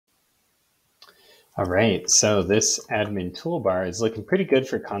All right, so this admin toolbar is looking pretty good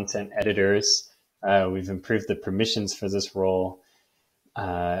for content editors. We've improved the permissions for this role.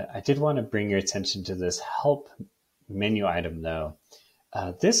 I did want to bring your attention to this help menu item though.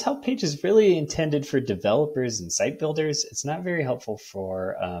 This help page is really intended for developers and site builders. It's not very helpful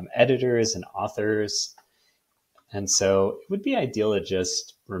for editors and authors. And so it would be ideal to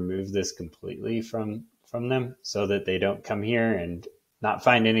just remove this completely from them so that they don't come here and not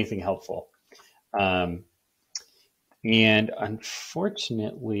find anything helpful. And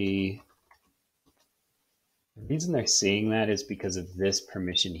unfortunately, the reason they're seeing that is because of this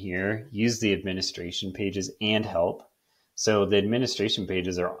permission here. Use the administration pages and help. So the administration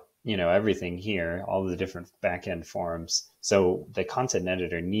pages are, everything here, all the different backend forms. So the content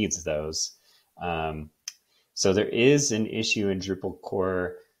editor needs those. So there is an issue in Drupal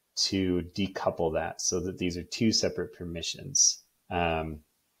core to decouple that so that these are two separate permissions.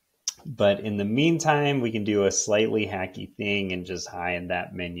 But in the meantime, we can do a slightly hacky thing and just hide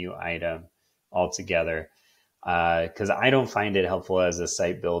that menu item altogether. Because I don't find it helpful as a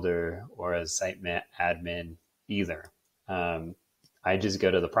site builder or a site admin either. I just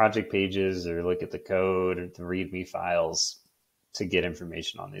go to the project pages or look at the code or the README files to get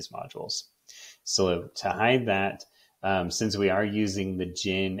information on these modules. So to hide that, since we are using the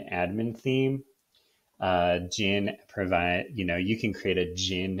Gin admin theme, Gin you can create a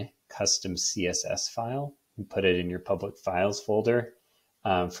Gin custom CSS file and put it in your public files folder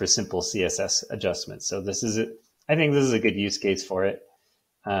for simple CSS adjustments. So I think this is a good use case for it.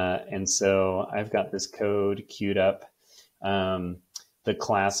 And so I've got this code queued up. The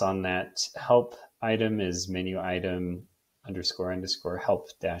class on that help item is menu item __ help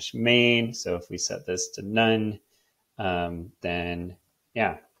 -main. So if we set this to none, then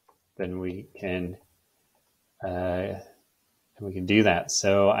we can do that.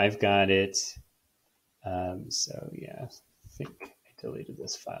 So I've got it. I think I deleted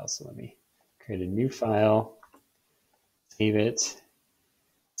this file. So let me create a new file, save it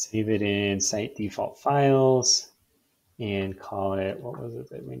in site default files, and call it, what was it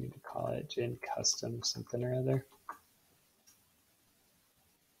that we need to call it? Gin custom something or other.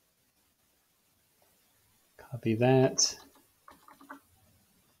 Copy that.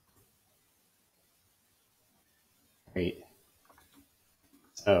 Great.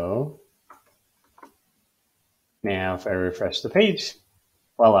 So now if I refresh the page,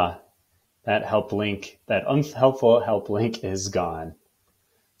 voila, that unhelpful help link is gone.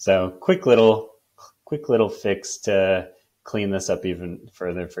 So quick little fix to clean this up even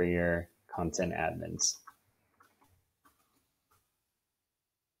further for your content admins.